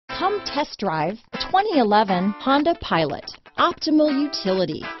Come test drive the 2011 Honda Pilot. Optimal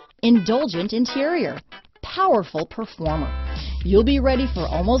utility, indulgent interior, powerful performer. You'll be ready for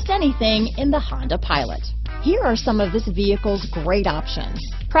almost anything in the Honda Pilot. Here are some of this vehicle's great options: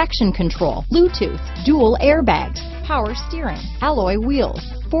 traction control, Bluetooth, dual airbags, power steering, alloy wheels,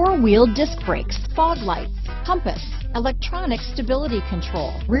 four-wheel disc brakes, fog lights, compass, electronic stability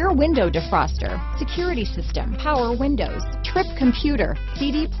control, rear window defroster, security system, power windows, trip computer,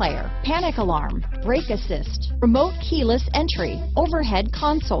 CD player, panic alarm, brake assist, remote keyless entry, overhead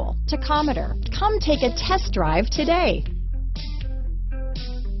console, tachometer. Come take a test drive today.